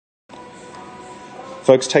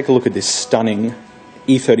Folks, take a look at this stunning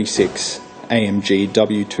E36 AMG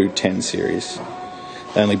W210 series.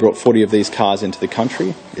 They only brought 40 of these cars into the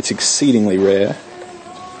country. It's exceedingly rare,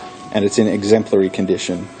 and it's in exemplary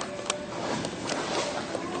condition.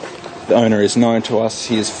 The owner is known to us.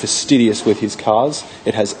 He is fastidious with his cars.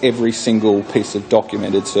 It has every single piece of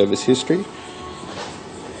documented service history.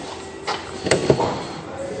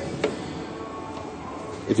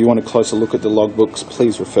 If you want a closer look at the logbooks,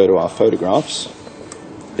 please refer to our photographs.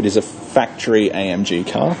 It is a factory AMG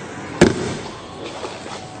car.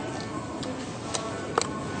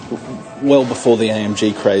 Well before the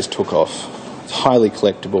AMG craze took off. It's highly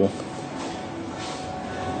collectible.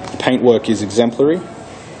 The paintwork is exemplary.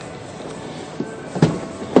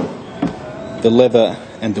 The leather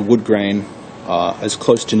and the wood grain are as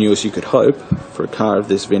close to new as you could hope for a car of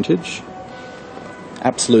this vintage.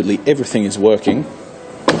 Absolutely everything is working,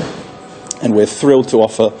 and we're thrilled to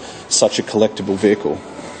offer such a collectible vehicle.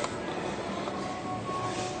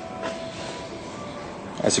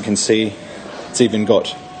 As you can see, it's even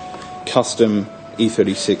got custom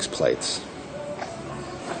E36 plates.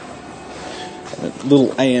 And a little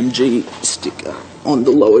AMG sticker on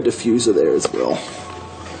the lower diffuser there as well.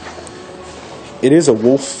 It is a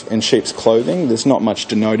wolf in sheep's clothing. There's not much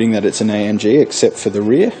denoting that it's an AMG except for the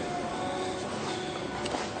rear.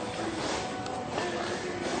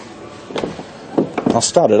 I'll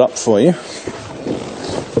start it up for you.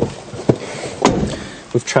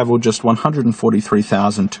 We've travelled just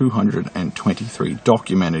 143,223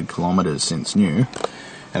 documented kilometres since new,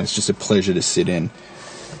 and it's just a pleasure to sit in.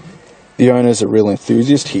 The owner's a real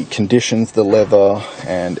enthusiast. He conditions the leather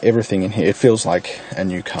and everything in here. It feels like a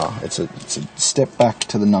new car. It's a step back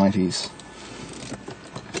to the 90s.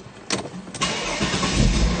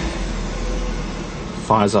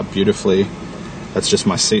 Fires up beautifully. That's just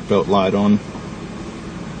my seatbelt light on.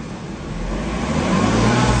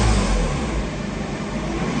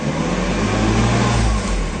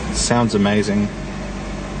 Sounds amazing.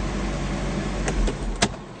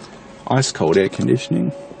 Ice cold air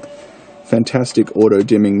conditioning. Fantastic auto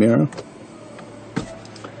dimming mirror.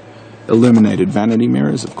 Illuminated vanity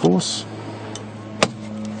mirrors, of course.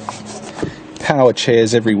 Power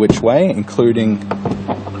chairs every which way, including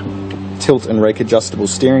tilt and rake adjustable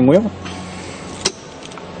steering wheel.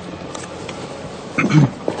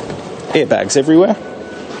 Airbags everywhere.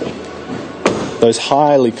 Those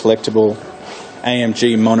highly collectible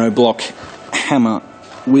AMG monoblock hammer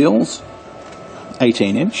wheels,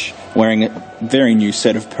 18-inch, wearing a very new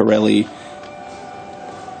set of Pirelli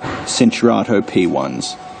Cinturato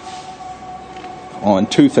P1s on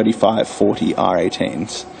 235/40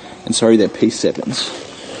 R18s, and sorry, they're P7s.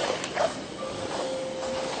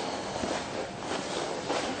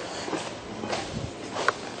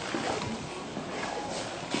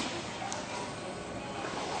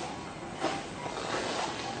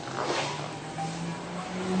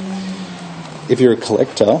 If you're a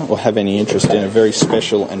collector or have any interest in a very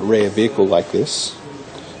special and rare vehicle like this,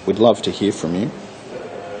 we'd love to hear from you.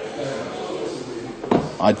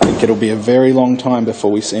 I think it'll be a very long time before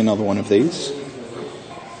we see another one of these.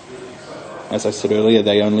 As I said earlier,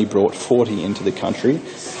 they only brought 40 into the country.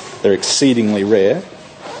 They're exceedingly rare.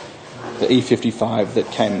 The E55 that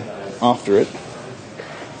came after it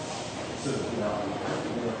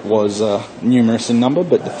was numerous in number,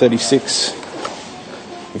 but the 36,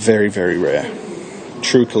 very, very rare.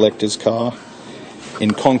 True collector's car.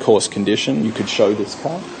 In concourse condition, you could show this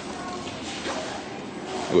car.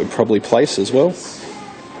 It would probably place as well.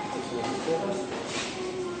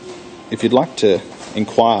 If you'd like to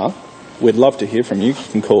inquire, we'd love to hear from you. You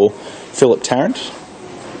can call Philip Tarrant,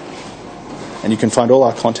 and you can find all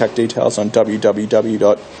our contact details on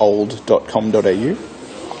www.old.com.au,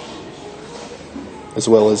 as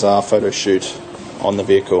well as our photo shoot on the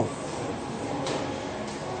vehicle.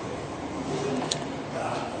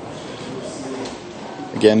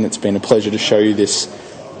 Again, it's been a pleasure to show you this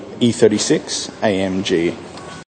E36 AMG.